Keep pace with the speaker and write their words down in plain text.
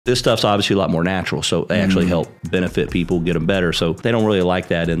This stuff's obviously a lot more natural, so they actually help benefit people, get them better. So they don't really like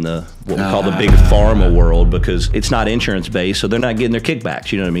that in the what we call the big pharma world, because it's not insurance based, so they're not getting their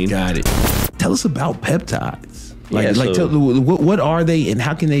kickbacks. You know what I mean? Got it. Tell us about peptides. What are they, and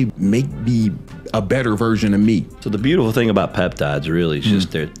how can they make me a better version of me? So the beautiful thing about peptides really is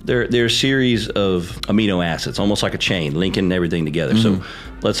just they're a series of amino acids, almost like a chain, linking everything together. So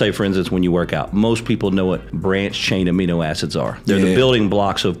let's say, for instance, when you work out, most people know what branched chain amino acids are. They're the building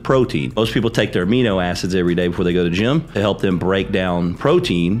blocks of protein. Most people take their amino acids every day before they go to the gym to help them break down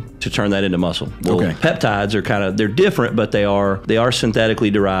protein to turn that into muscle. Well, peptides are they're different, but they are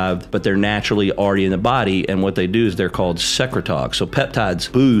synthetically derived, but they're naturally already in the body. And what they do is they're called secretogs. So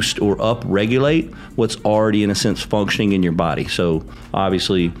peptides boost or upregulate what's already, in a sense, functioning in your body. So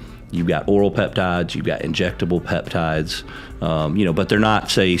obviously, you've got oral peptides, you've got injectable peptides, but they're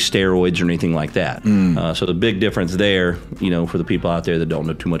not, say, steroids or anything like that. So the big difference there, for the people out there that don't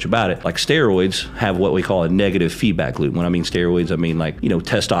know too much about it, like steroids have what we call a negative feedback loop. When I mean steroids, I mean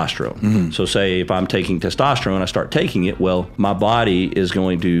testosterone. So say if I'm taking testosterone, I start taking it, well, my body is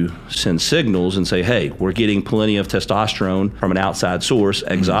going to send signals and say, hey, we're getting plenty of testosterone from an outside source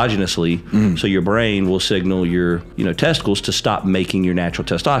exogenously. So your brain will signal your testicles to stop making your natural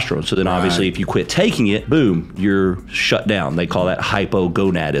testosterone. So then obviously if you quit taking it, boom, you're shut down. They call that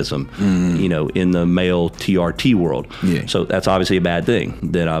hypogonadism, in the male TRT world. So that's obviously a bad thing.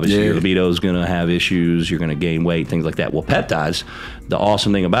 Then obviously your libido is going to have issues. You're going to gain weight, things like that. Well, peptides, the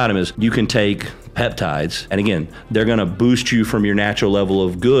awesome thing about them is you can take peptides, and again, they're going to boost you from your natural level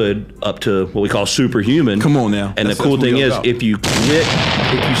of good up to what we call superhuman. Come on now. And the cool thing is, if you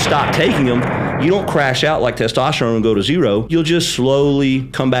stop taking them, you don't crash out like testosterone and go to zero. You'll just slowly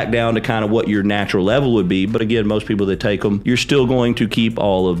come back down to kind of what your natural level would be. But again, most people that take them, you're still going to keep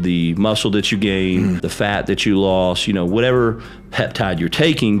all of the muscle that you gain, the fat that you lost, whatever peptide you're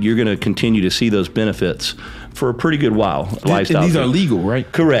taking, you're going to continue to see those benefits for a pretty good while. And these are legal, right?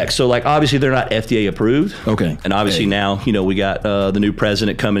 Correct. So obviously they're not FDA approved. Okay. And obviously now, we got the new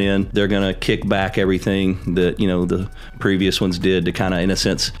president coming in. They're going to kick back everything that, the previous ones did to kind of, in a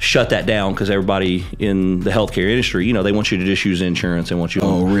sense, shut that down, because everybody in the healthcare industry, they want you to just use insurance and want you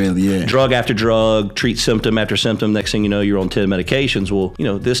to drug after drug, treat symptom after symptom. Next thing you know, you're on 10 medications.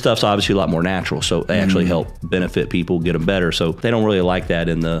 Well, this stuff's obviously a lot more natural. So they actually help benefit people, get them better. So they don't really like that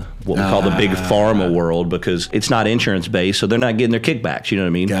in the what we call the big pharma world, because it's not insurance based, so they're not getting their kickbacks. You know what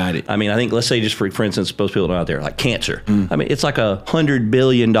I mean? Got it. I mean, I think, let's say, just for instance, most people know out there, like cancer. I mean, it's like $100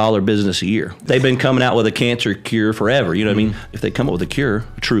 billion business a year. They've been coming out with a cancer cure forever. You know what I mean? If they come up with a cure,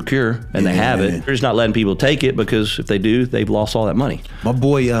 a true cure, and they have it, they're just not letting people take it, because if they do, they've lost all that money. My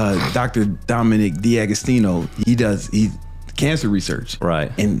boy, Dr. Dominic D'Agostino, he's cancer research.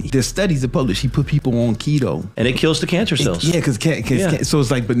 Right. And the studies are published. He put people on keto. And it kills the cancer cells. So it's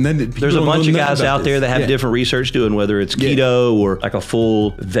like, but there's a bunch of guys out there that have different research doing, whether it's keto or like a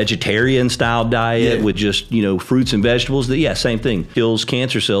full vegetarian style diet with just, fruits and vegetables. Same thing. Kills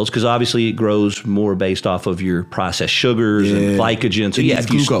cancer cells, because obviously it grows more based off of your processed sugars and glycogen. So it needs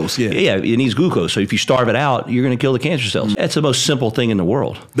glucose. It needs glucose. So if you starve it out, you're going to kill the cancer cells. That's the most simple thing in the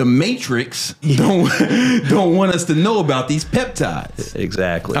world. The Matrix don't want us to know about these peptides.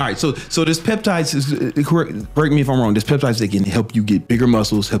 Exactly. All right. So this peptides is correct me if I'm wrong. There's peptides that can help you get bigger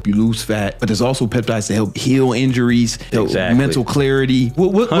muscles, help you lose fat, but there's also peptides that help heal injuries, help mental clarity.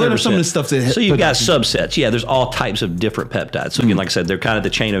 What are some of the stuff that? So you've got subsets. There's all types of different peptides. So again, like I said, they're kind of the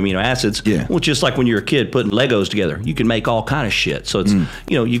chain of amino acids. Which just like when you're a kid putting Legos together, you can make all kind of shit. So it's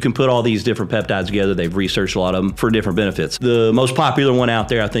you can put all these different peptides together. They've researched a lot of them for different benefits. The most popular one out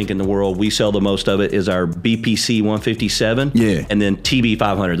there, I think, in the world, we sell the most of it, is our BPC 157. And then TB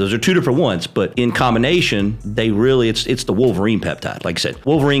 500. Those are two different ones, but in combination, they really, it's the Wolverine peptide. Like I said,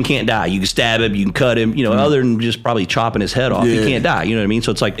 Wolverine can't die. You can stab him, you can cut him, other than just probably chopping his head off, he can't die. You know what I mean? So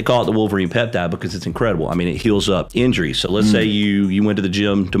it's like, they call it the Wolverine peptide because it's incredible. I mean, it heals up injuries. So let's say you went to the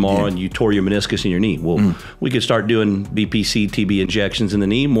gym tomorrow and you tore your meniscus in your knee. Well, we could start doing BPC, TB injections in the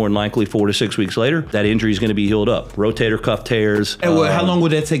knee. More than likely, 4 to 6 weeks later, that injury is going to be healed up. Rotator cuff tears. And how long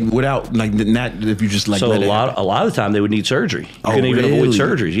would that take without, like, not if you just like? So a lot of the time they would need surgery. You couldn't even avoid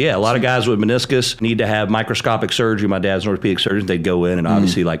surgeries. A lot of guys with meniscus need to have microscopic surgery. My dad's an orthopedic surgeon. They'd go in and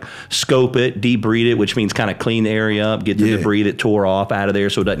obviously like scope it, debride it, which means kind of clean the area up, get the debris that tore off out of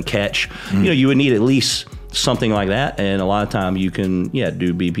there so it doesn't catch. You would need at least something like that, and a lot of time you can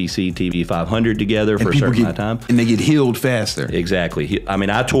do BPC, TB 500 together for a certain amount of time, and they get healed faster. Exactly. I mean,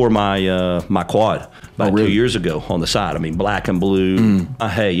 I tore my my quad about 2 years ago on the side. I mean, black and blue.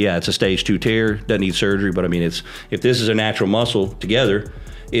 Hey, it's a stage 2 tear. Doesn't need surgery, but I mean, if this is a natural muscle together,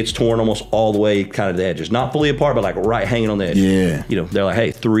 it's torn almost all the way kind of the edges. Not fully apart, but like right hanging on the edge. Yeah. You know, they're like,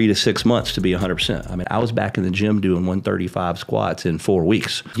 hey, 3 to 6 months to be 100%. I mean, I was back in the gym doing 135 squats in 4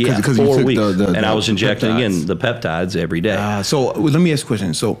 weeks. Yeah, 4 weeks. And I was injecting, again, the peptides every day. So let me ask you a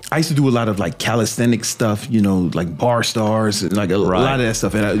question. So I used to do a lot of like calisthenics stuff, you know, like bar stars and like a lot of that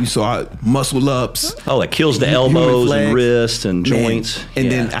stuff. And I muscle ups. Oh, it kills the elbows and wrists and joints.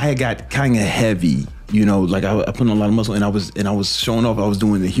 And then I got kind of heavy. You know, like I put on a lot of muscle, and I was showing off. I was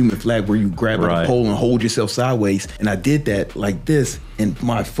doing the human flag where you grab a pole and hold yourself sideways, and I did that like this, and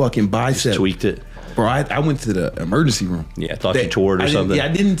my fucking bicep just tweaked it. Bro, I went to the emergency room. Yeah, I thought you tore it or something. Yeah, I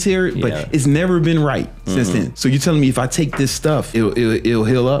didn't tear it, but it's never been right since then. So you're telling me if I take this stuff, it'll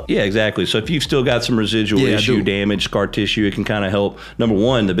heal up? Yeah, exactly. So if you've still got some residual issue, damage, scar tissue, it can kind of help. Number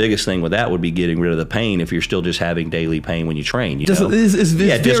one, the biggest thing with that would be getting rid of the pain if you're still just having daily pain when you train. You know? It's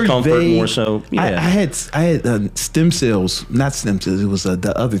discomfort vague. More so. Yeah. I had stem cells, not stem cells. It was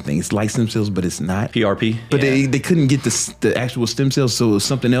the other thing. It's like stem cells, but it's not. PRP. But they couldn't get the actual stem cells, so it was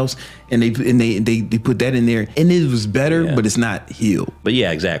something else, and they put that in there. And it was better, but it's not healed. But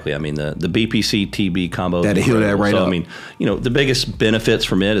yeah, exactly. I mean, the BPC TB combo. That'll heal that right up. I mean, you know, the biggest benefits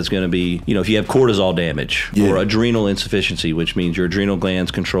from it is going to be, you know, if you have cortisol damage or adrenal insufficiency, which means your adrenal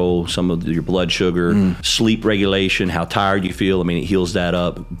glands control some of your blood sugar, sleep regulation, how tired you feel. I mean, it heals that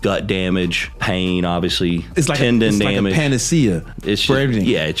up. Gut damage, pain, obviously, it's like tendon damage. Like a panacea for everything.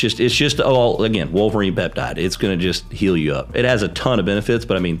 Yeah, it's just all, again, Wolverine peptide. It's going to just heal you up. It has a ton of benefits,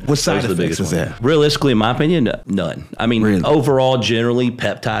 but I mean, what side effects is that? Realistically, in my opinion, none. I mean, overall, generally,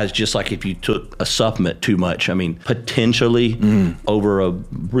 peptides, just like if you took a supplement too much, I mean, potentially over a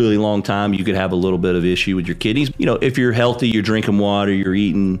really long time, you could have a little bit of issue with your kidneys. You know, if you're healthy, you're drinking water, you're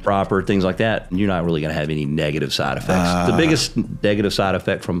eating proper, things like that, you're not really going to have any negative side effects. The biggest negative side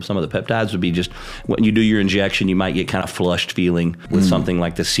effect from some of the peptides would be just when you do your injection, you might get kind of flushed feeling with something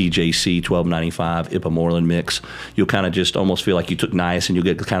like the CJC 1295 Ipamorelin mix. You'll kind of just almost feel like you took niacin. You'll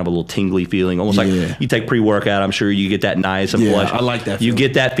get kind of a little tingly feeling, almost like you take pre-workout. I'm sure you get that nice and flush. I like that. You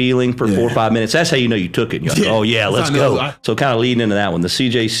get that feeling for 4 or 5 minutes. That's how you know you took it. You're like, oh yeah, let's go. So kind of leading into that one, the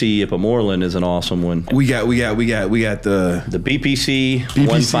CJC Ipamorelin is an awesome one. We got the BPC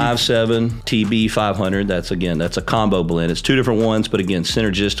 157 TB 500. That's a combo blend. It's 2 different ones, but again,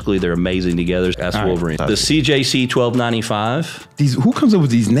 synergistically they're amazing together. That's Wolverine. The CJC 1295. Who comes up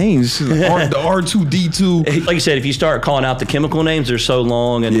with these names? The R2D2. Like you said, if you start calling out the chemical names, they're so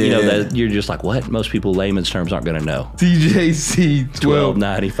long, and you know that you're just like, what? Most people, layman's terms, aren't going to know. CJC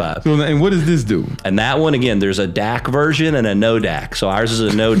 1295. And what does this do? And that one, again, there's a DAC version and a no DAC. So ours is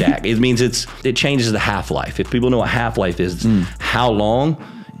a no DAC. It means it changes the half-life. If people know what half-life is, how long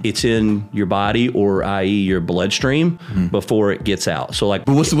it's in your body, or i.e. your bloodstream, before it gets out. So like,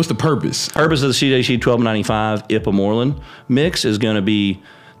 but what's the purpose? Purpose of the CJC 1295 Ipamorelin mix is going to be,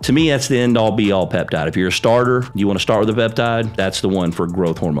 to me, that's the end-all, be-all peptide. If you're a starter, you want to start with a peptide, that's the one for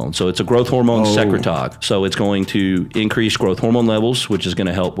growth hormone. So it's a growth hormone secretog. So it's going to increase growth hormone levels, which is going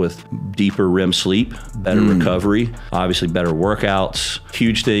to help with deeper REM sleep, better recovery, obviously better workouts.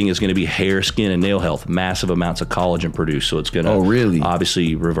 Huge thing is going to be hair, skin, and nail health. Massive amounts of collagen produced. So it's going to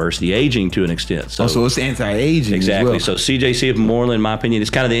obviously reverse the aging to an extent. So, so it's anti-aging. Exactly. So CJC Ipamorelin, in my opinion,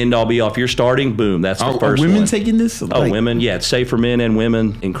 is kind of the end-all, be-all. If you're starting, boom, that's the first one. Are women taking this? Women. Yeah, it's safe for men and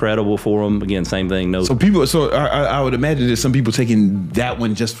women. Incredible for them. Again, same thing. No. So people. So I would imagine there's some people taking that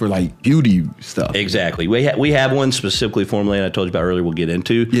one just for like beauty stuff. Exactly. We have one specifically formulated. I told you about earlier. We'll get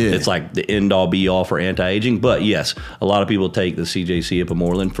into. Yeah. It's like the end all be all for anti-aging. But yes, a lot of people take the CJC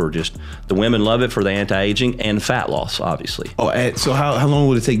Ipamorelin for just, the women love it for the anti-aging and fat loss, obviously. So how long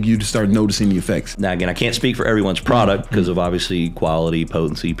would it take you to start noticing the effects? Now again, I can't speak for everyone's product because of obviously quality,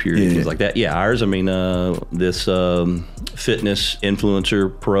 potency, purity, things like that. Yeah, ours. I mean, this fitness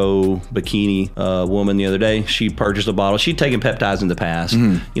influencer pro bikini woman the other day, she purchased a bottle. She'd taken peptides in the past.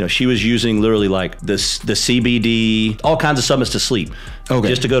 You know, she was using literally like the CBD, all kinds of supplements to sleep,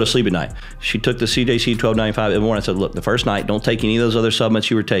 just to go to sleep at night. She took the CJC 1295 in the morning. I said, look, the first night, don't take any of those other supplements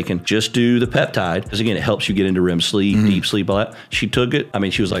you were taking. Just do the peptide, because again, it helps you get into REM sleep, deep sleep, all that. She took it. I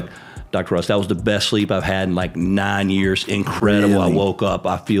mean, she was like, Dr. Russ, that was the best sleep I've had in like 9 years. Incredible. Really? I woke up.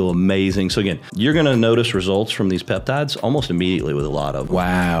 I feel amazing. So again, you're going to notice results from these peptides almost immediately with a lot of them.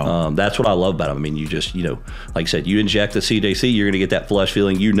 Wow. That's what I love about them. I mean, you just, you know, like I said, you inject the CJC, you're going to get that flush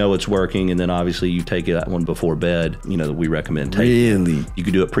feeling. You know it's working. And then obviously you take that one before bed, you know, that we recommend taking. Really? You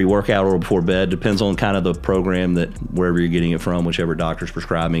can do it pre-workout or before bed. Depends on kind of the program that wherever you're getting it from, whichever doctor's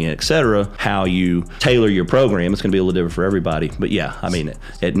prescribing it, et cetera, how you tailor your program. It's going to be a little different for everybody. But yeah, I mean,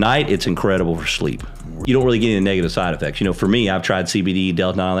 at night, it's incredible for sleep. You don't really get any negative side effects. You know, for me, I've tried CBD,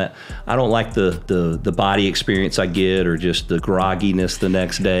 Delta, and all that. I don't like the body experience I get, or just the grogginess the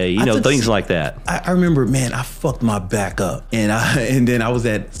next day. You know, things like that. I remember, man, I fucked my back up, and then I was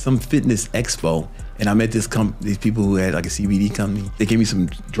at some fitness expo. And I met these people who had like a CBD company. They gave me some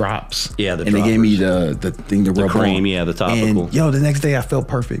drops. Yeah, and they gave me the thing to rub cream, on. Yeah, the topical. And the next day I felt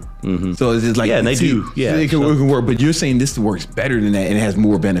perfect. So it's just like, and they do. Yeah, it can work. But you're saying this works better than that, and it has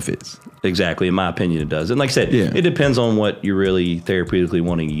more benefits. Exactly, in my opinion, it does. And like I said, it depends on what you're really therapeutically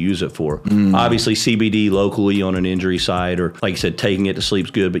wanting to use it for. Obviously, CBD locally on an injury site, or like you said, taking it to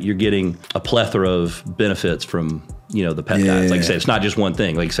sleep's good, but you're getting a plethora of benefits from the peptides. Like I said, it's not just one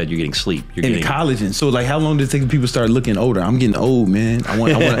thing. Like I said, you're getting sleep. You're getting collagen. So like, how long did it take people start looking older? I'm getting old, man. I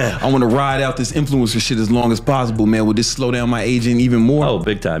want to ride out this influencer shit as long as possible, man. Will this slow down my aging even more? Oh,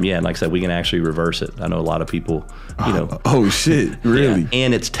 big time. Yeah, and like I said, we can actually reverse it. I know a lot of people, Oh shit, really? Yeah.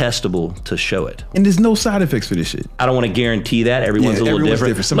 And it's testable to show it. And there's no side effects for this shit. I don't want to guarantee that. Everyone's a little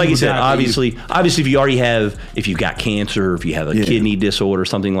different. Like you said, obviously, if you already if you've got cancer, if you have a kidney disorder,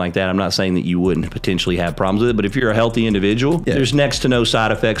 something like that, I'm not saying that you wouldn't potentially have problems with it. But if you're a healthy individual, there's next to no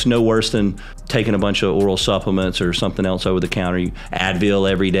side effects, no worse than taking a bunch of oral supplements or something else over the counter. Advil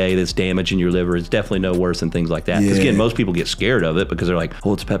every day that's damaging your liver. It's definitely no worse than things like that. Because again, most people get scared of it because they're like,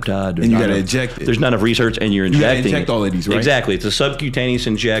 oh, it's a peptide. And you got to inject it. There's not enough research, and you're injecting. Inject all of these, right? Exactly. It's a subcutaneous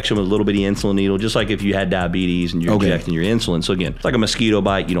injection with a little bitty insulin needle, just like if you had diabetes and you're injecting your insulin. So again, it's like a mosquito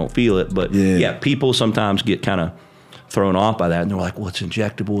bite. You don't feel it, but people sometimes get kind of thrown off by that, and they're like, well, it's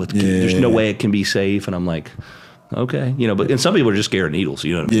injectable. There's no way it can be safe. And I'm like, okay, and some people are just scared of needles,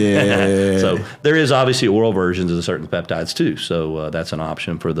 you know what I mean? Yeah. So there is obviously oral versions of certain peptides too. So that's an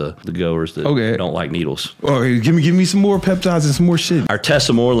option for the goers that don't like needles. Okay, give me some more peptides and some more shit. Our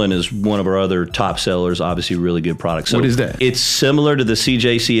Tesamorelin is one of our other top sellers, obviously really good product. So what is that? It's similar to the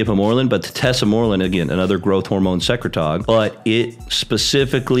CJC Ipamorelin, but the Tesamorelin, again, another growth hormone secretog, but it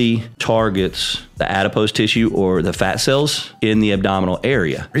specifically targets the adipose tissue or the fat cells in the abdominal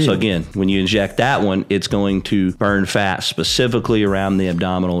area. Really? So again, when you inject that one, it's going to burn fat specifically around the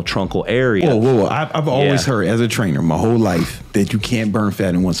abdominal truncal area. Whoa. I've always heard as a trainer my whole life that you can't burn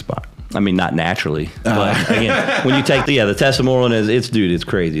fat in one spot. I mean, not naturally, but again, when you take the Tesamorelin it's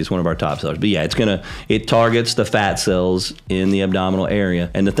crazy. It's one of our top sellers. But yeah, it targets the fat cells in the abdominal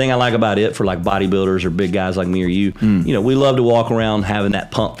area. And the thing I like about it for like bodybuilders or big guys like me or you, we love to walk around having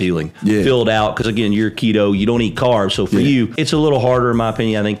that pump feeling, filled out. Because again, you're keto, you don't eat carbs. So for you, it's a little harder, in my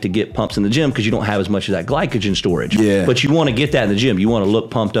opinion, I think, to get pumps in the gym because you don't have as much of that glycogen storage. Yeah. But you want to get that in the gym. You want to look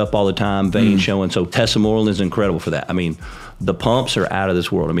pumped up all the time, veins showing. So Tesamorelin is incredible for that. I mean, the pumps are out of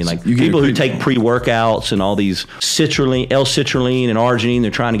this world. I mean, like people who take pre-workouts and all these L-citrulline and arginine, they're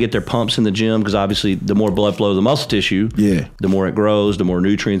trying to get their pumps in the gym because obviously the more blood flow to the muscle tissue, the more it grows, the more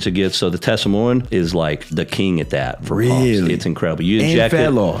nutrients it gets. So the Tesamorelin is like the king at that for pumps. It's incredible. You inject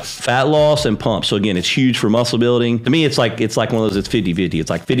fat loss. Fat loss and pumps. So again, it's huge for muscle building. To me, it's like one of those, it's 50-50.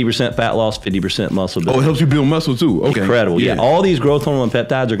 It's like 50% fat loss, 50% muscle building. Oh, it helps you build muscle too. Okay. Incredible. Yeah. All these growth hormone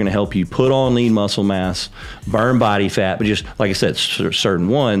peptides are going to help you put on lean muscle mass, burn body fat, but just like I said, certain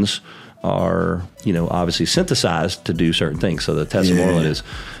ones are, obviously synthesized to do certain things. So the Tesamorelin is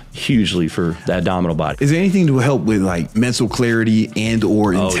hugely for the abdominal body. Is there anything to help with like mental clarity and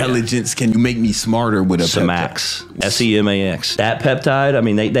or intelligence? Can you make me smarter with a Semax, SEMAX. That peptide, I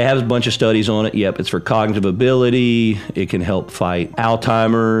mean, they have a bunch of studies on it. Yep, it's for cognitive ability. It can help fight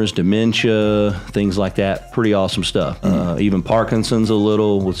Alzheimer's, dementia, things like that. Pretty awesome stuff. Even Parkinson's a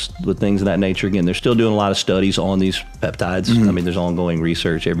little with things of that nature. Again, they're still doing a lot of studies on these peptides. I mean, there's ongoing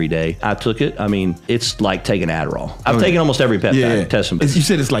research every day. I took it. I mean, it's like taking Adderall. I've taken almost every peptide. You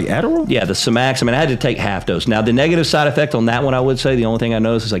said it's like Adderall? Yeah, the Semax. I mean, I had to take half dose. Now, the negative side effect on that one, I would say, the only thing I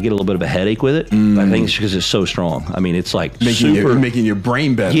noticed is I get a little bit of a headache with it. But I think it's because it's so strong. I mean, it's like making your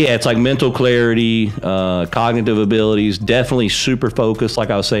brain better. Yeah, it's like mental clarity, cognitive abilities, definitely super focused.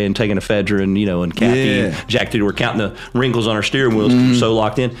 Like I was saying, taking ephedrine, and caffeine. Jack did. We're counting the wrinkles on our steering wheels because we're so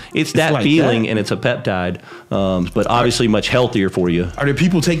locked in. It's that like feeling, and it's a peptide, but obviously much healthier for you. Are there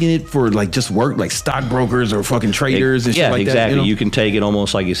people taking it for like just work, like stockbrokers or fucking traders and shit like that? Yeah, exactly. You can take it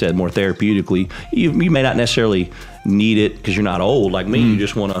almost like you said, more therapeutically. You may not necessarily need it because you're not old like me. You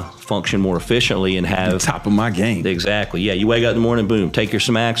just want to function more efficiently and have top of my game. Exactly. Yeah, you wake up in the morning, boom, take your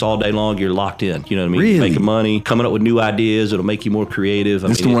Semax all day long. You're locked in. You know what I mean? Really? Making money, coming up with new ideas. It'll make you more creative.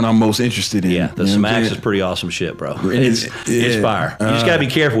 That's the one I'm most interested in. Yeah, the Semax is pretty awesome shit, bro. It's fire. You just gotta be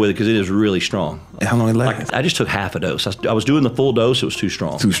careful with it because it is really strong. How long it lasts? I just took half a dose. I was doing the full dose. It was too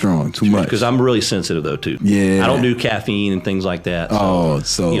strong. Too strong. Too much. Because I'm really sensitive though too. Yeah. I don't do caffeine and things like that.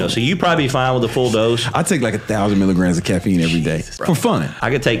 So, so you probably be fine with the full dose. I take like 1,000 milligrams of caffeine every day for fun. I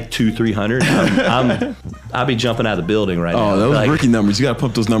could take 200-300. I'll be jumping out of the building right now. Oh, those rookie numbers. You got to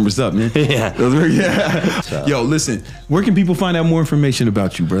pump those numbers up, man. Yeah. So. Yo, listen, where can people find out more information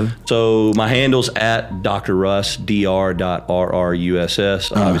about you, brother? So my handle's at Dr. Russ,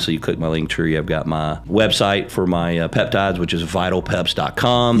 dr.rruss. Obviously, you click my link tree. I've got my website for my peptides, which is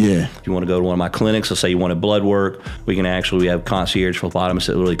vitalpeps.com. Yeah. If you want to go to one of my clinics, let's say you wanted blood work, we have concierge phlebotomists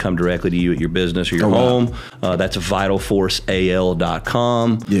that literally come directly to you at your business or your home. That's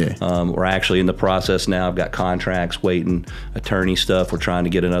vitalforceal.com. Yeah. We're actually in the process now. I've got contracts waiting, attorney stuff. We're trying to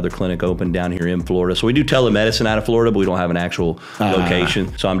get another clinic open down here in Florida. So we do telemedicine out of Florida, but we don't have an actual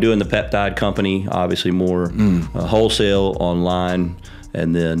location. So I'm doing the peptide company, obviously more wholesale, online,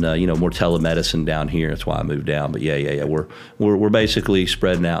 and then more telemedicine down here. That's why I moved down. But yeah. We're basically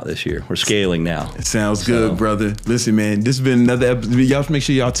spreading out this year. We're scaling now. It sounds good, brother. Listen, man, this has been another episode. Y'all make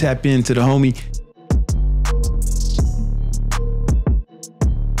sure y'all tap into the homie.